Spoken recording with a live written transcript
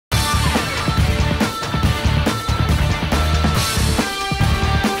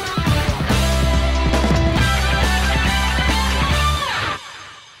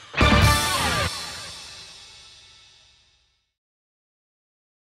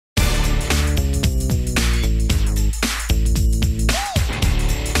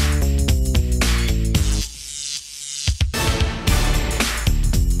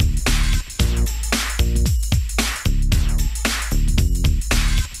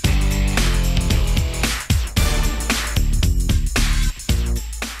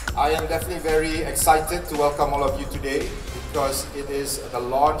I am definitely very excited to welcome all of you today because it is the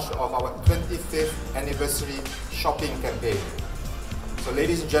launch of our 25th anniversary shopping campaign. So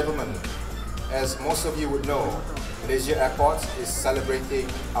ladies and gentlemen, as most of you would know, Malaysia Airports is celebrating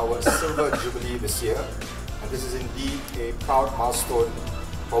our Silver Jubilee this year, and this is indeed a proud milestone,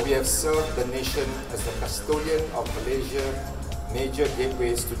 for we have served the nation as the custodian of Malaysia's major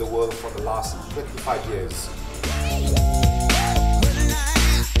gateways to the world for the last 25 years.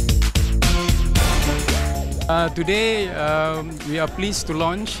 Today, we are pleased to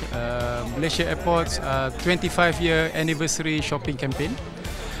launch Malaysia Airport's 25-year anniversary shopping campaign,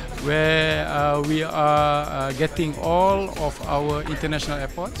 where we are getting all of our international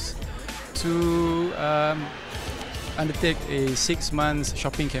airports to undertake a 6-month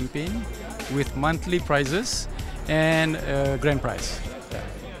shopping campaign with monthly prizes and a grand prize.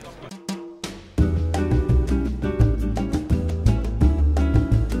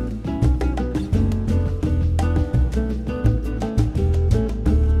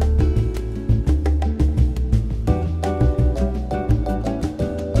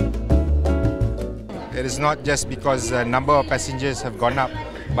 It is not just because the number of passengers have gone up,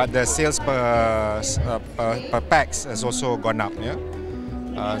 but the sales per pax has also gone up.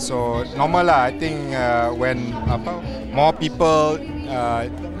 Yeah? So normal lah. I think when more people,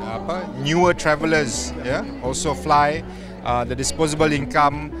 newer travellers, yeah, also fly, the disposable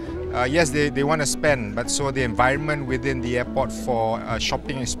income, yes, they want to spend, but so the environment within the airport for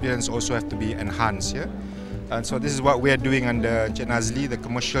shopping experience also have to be enhanced. Yeah? And so this is what we are doing under Cik Nazli, the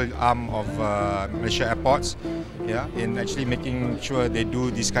commercial arm of Malaysia Airports, yeah, in actually making sure they do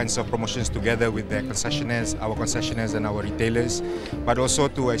these kinds of promotions together with their concessionaires, our concessionaires and our retailers, but also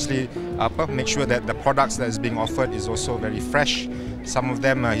to actually make sure that the products that is being offered is also very fresh. Some of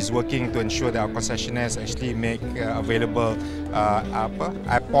them he's working to ensure that our concessionaires actually make available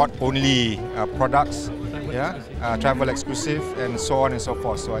airport-only products, yeah, travel exclusive, and so on and so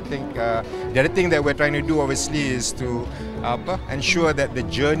forth. So I think the other thing that we're trying to do obviously is to ensure that the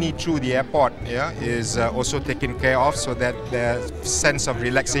journey through the airport, yeah, is also taken care of, so that there's sense of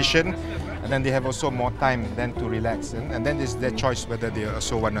relaxation, and then they have also more time then to relax, and then it's their choice whether they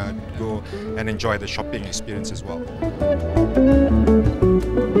also want to go and enjoy the shopping experience as well.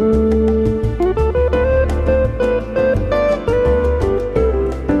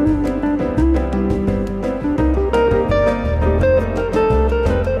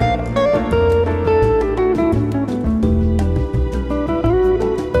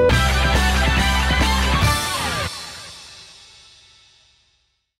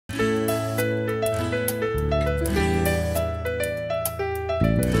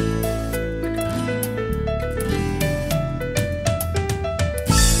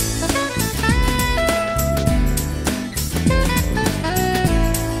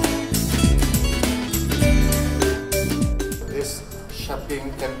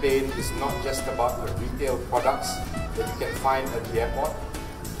 Shopping campaign is not just about the retail products that you can find at the airport.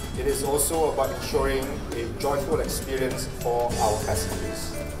 It is also about ensuring a joyful experience for our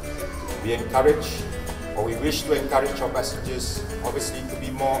passengers. We encourage, or we wish to encourage our passengers, obviously, to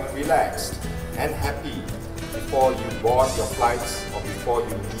be more relaxed and happy before you board your flights or before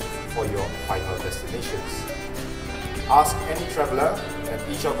you leave for your final destinations. Ask any traveller, and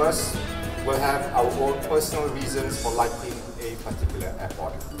each of us will have our own personal reasons for liking a particular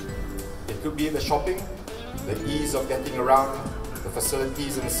airport. It could be the shopping, the ease of getting around, the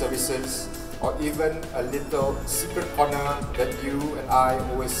facilities and the services, or even a little secret corner that you and I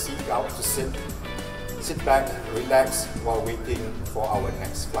always seek out to sit back, relax while waiting for our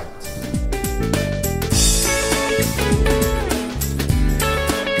next flight.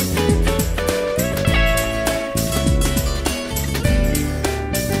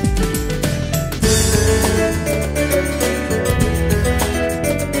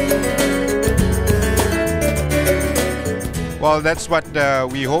 Well, that's what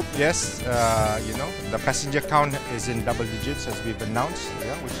we hope, yes. You know, the passenger count is in double digits as we've announced,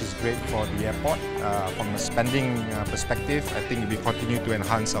 yeah, which is great for the airport. From a spending perspective, I think if we continue to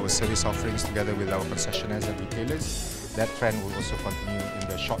enhance our service offerings together with our concessionaires and retailers, that trend will also continue in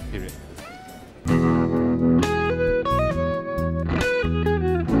the short period.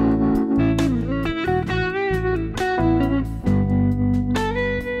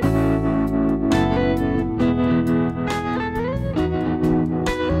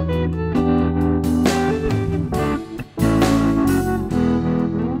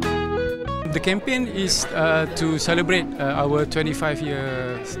 The campaign is to celebrate our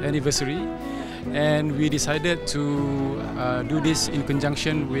 25-year anniversary, and we decided to do this in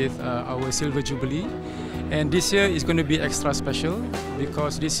conjunction with our Silver Jubilee. And this year is going to be extra special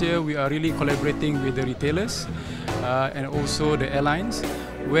because this year we are really collaborating with the retailers and also the airlines,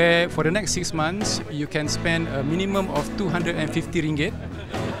 where for the next 6 months you can spend a minimum of 250 ringgit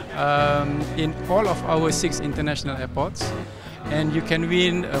in all of our 6 international airports, and you can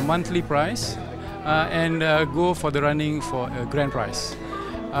win a monthly prize and go for the running for a grand prize.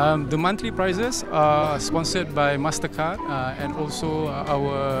 The monthly prizes are sponsored by MasterCard and also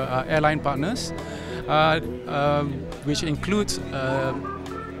our airline partners, which includes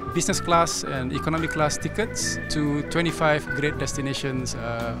business class and economy class tickets to 25 great destinations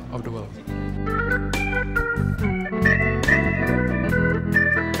of the world.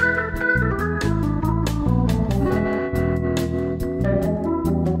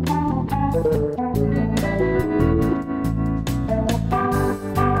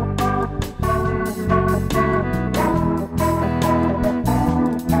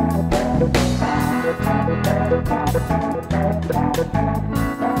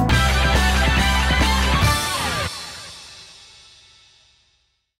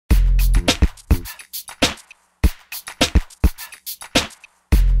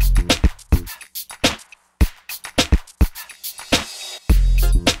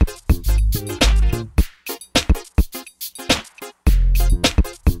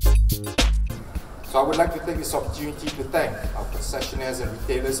 So I would like to take this opportunity to thank our concessionaires and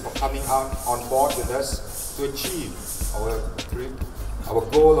retailers for coming out on board with us to achieve our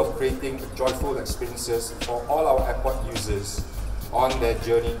goal of creating joyful experiences for all our airport users on their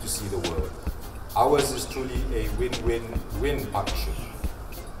journey to see the world. Ours is truly a win-win-win partnership.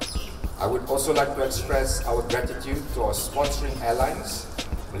 I would also like to express our gratitude to our sponsoring airlines,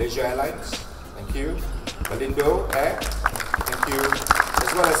 Malaysia Airlines, thank you, Malindo Air, thank you,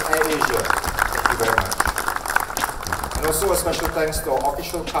 as well as Air Asia. Thank you very much. And also a special thanks to our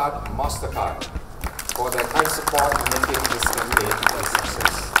official card, MasterCard, for their kind support in making this campaign a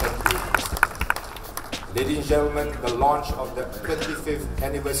success. Thank you. Ladies and gentlemen, the launch of the 25th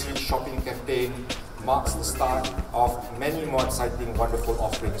anniversary shopping campaign marks the start of many more exciting, wonderful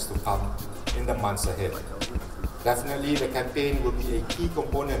offerings to come in the months ahead. Definitely, the campaign will be a key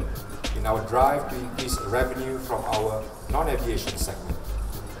component in our drive to increase revenue from our non-aviation segment.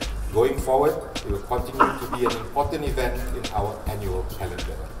 Going forward, it will continue to be an important event in our annual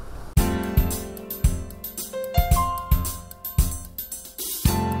calendar.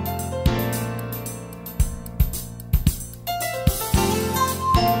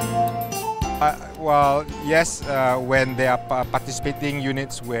 Well, yes, when there are participating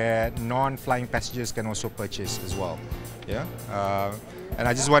units where non-flying passengers can also purchase as well. Yeah. And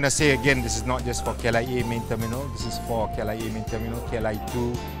I just want to say again, this is not just for KLIA main terminal. This is for KLIA main terminal, KLIA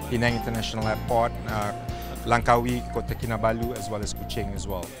 2, Penang International Airport, Langkawi, Kota Kinabalu, as well as Kuching as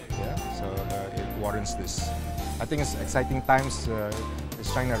well. Yeah. So it warrants this. I think it's exciting times.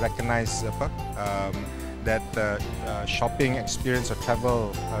 It's trying to recognize that shopping experience or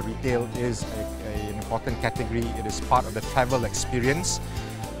travel retail is an important category. It is part of the travel experience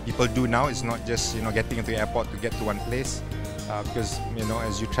people do now. It's not just getting into the airport to get to one place, because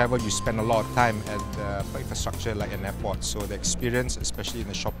as you travel, you spend a lot of time at the infrastructure like an airport. So the experience, especially in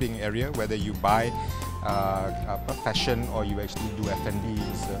the shopping area, whether you buy fashion or you actually do F&B,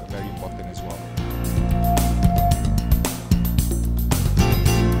 is very important as well.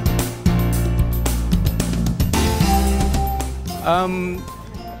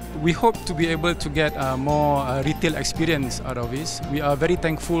 We hope to be able to get more retail experience out of this. We are very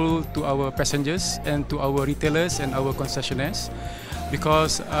thankful to our passengers and to our retailers and our concessionaires,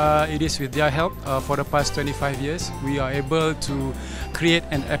 because it is with their help for the past 25 years we are able to create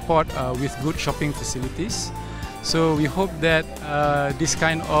an airport with good shopping facilities. So we hope that this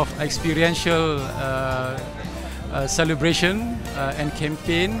kind of experiential celebration and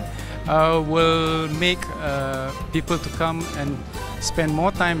campaign will make people to come and spend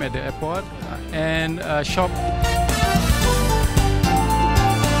more time at the airport and shop.